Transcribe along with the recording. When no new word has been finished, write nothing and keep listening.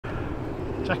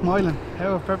Jack Moylan,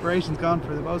 how have preparations gone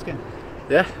for the Bows game?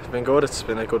 Yeah, it's been good. It's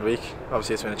been a good week.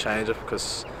 Obviously it's been a change up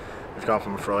because we've gone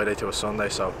from a Friday to a Sunday,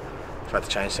 so we've had to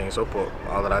change things up, but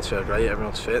all the lads feel great,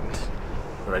 everyone's fit and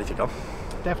we're ready to go.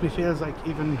 Definitely feels like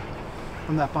even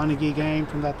from that Bonagee game,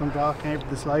 from that Dundalk game, from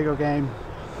the Sligo game,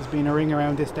 there's been a ring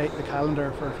around this date in the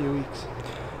calendar for a few weeks.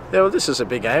 Yeah, well, this is a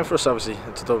big game for us. Obviously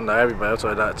it's a Dublin Derby, but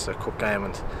outside that it's a cup game,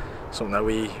 and something that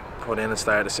we put in at the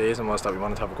start of the season was that we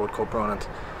wanted to have a good cup run and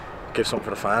give something for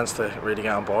the fans to really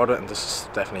get on board with it, and this is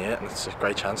definitely it, and it's a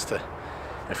great chance to,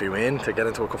 if we win, to get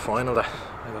into a cup final that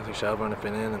I don't think Shelbourne have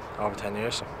been in over 10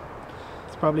 years. So.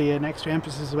 It's probably an extra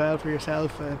emphasis as well for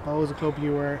yourself. Bows, a club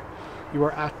you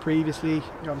were at previously.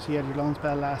 You obviously had your loan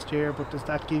spell last year, but does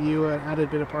that give you an added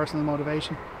bit of personal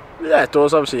motivation? Yeah, it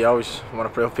does. Obviously you always want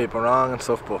to prove people wrong and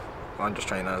stuff, but I'm just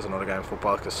training as another game of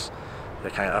football because you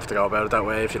can't have to go about it that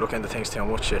way. If you look into things too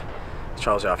much, it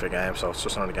throws you off your game, so it's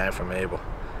just another game for me, but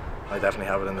I definitely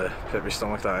have it in the pit of my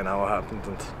stomach that I know what happened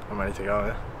and I'm ready to go.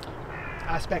 Yeah.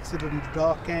 Aspects of the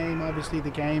Dundalk game, obviously the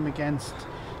game against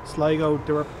Sligo,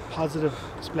 there were positive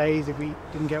displays. If we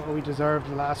didn't get what we deserved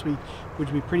last week, would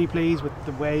you be pretty pleased with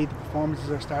the way the performances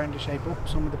are starting to shape up,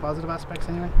 some of the positive aspects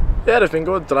anyway? Yeah, they've been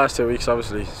good the last 2 weeks.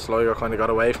 Obviously Sligo kind of got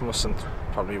away from us and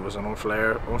probably was an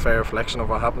unfair reflection of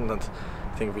what happened, and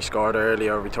I think if we scored early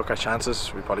or we took our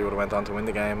chances we probably would have went on to win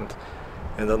the game. And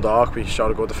in Dundalk we showed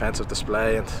a good defensive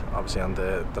display, and obviously on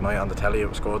the night on the telly it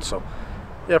was good. So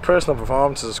yeah, personal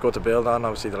performances is good to build on.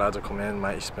 Obviously the lads have come in,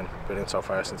 Matty's been brilliant so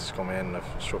far since he's come in, I've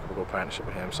struck up a good partnership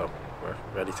with him, so we're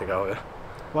ready to go. Yeah.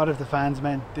 What have the fans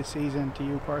meant this season to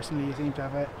you personally? You seem to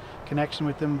have a connection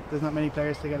with them. There's not many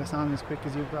players to get a song as quick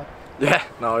as you've got. Yeah,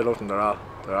 no, I love them. They're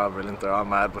all brilliant. They're all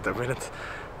mad, but they're brilliant.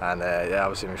 And yeah,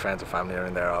 obviously my friends and family are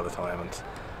in there all the time, and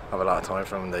I have a lot of time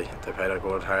for them. They pay their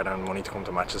good hard-earned money to come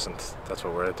to matches, and that's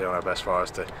what we're doing our best for,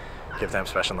 is to give them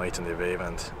special nights in the Aviva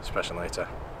and special nights at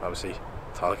obviously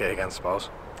Tolgate against Bows.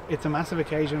 It's a massive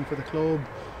occasion for the club.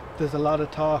 There's a lot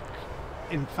of talk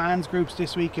in fans groups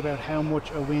this week about how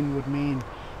much a win would mean.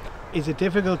 Is it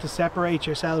difficult to separate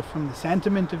yourself from the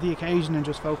sentiment of the occasion and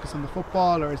just focus on the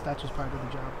football, or is that just part of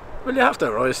the job? Well, you have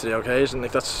to rise to the occasion.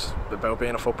 Like, that's about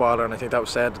being a footballer, and I think that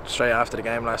was said straight after the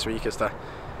game last week, is that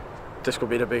this could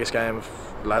be the biggest game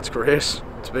of lads' careers.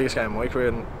 It's the biggest game of my career,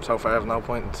 and so far I have no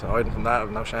point hiding from that, I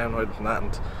have no shame hiding from that,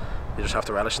 and you just have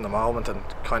to relish in the moment, and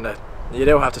kind of, you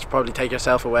do have to probably take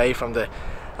yourself away from the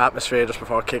atmosphere just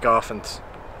before kick-off and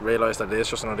realise that it is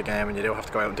just another game, and you do have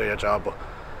to go out and do your job. But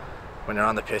when you're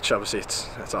on the pitch, obviously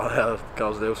it's all hell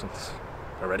goes loose, and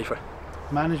we're ready for it.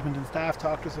 Management and staff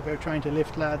talk to us about trying to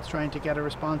lift lads, trying to get a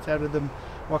response out of them.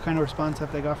 What kind of response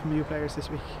have they got from you players this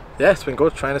week? Yeah, it's been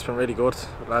good. Training's been really good.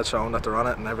 Lads showing that they're on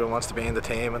it, and everyone wants to be in the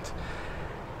team, and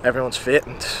everyone's fit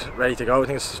and ready to go. I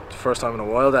think it's the first time in a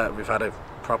while that we've had a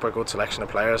proper good selection of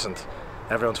players, and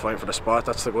everyone's fighting for the spot.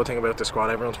 That's the good thing about the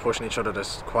squad. Everyone's pushing each other.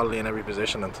 There's quality in every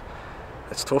position, and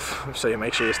it's tough, so you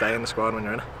make sure you stay in the squad when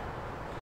you're in it.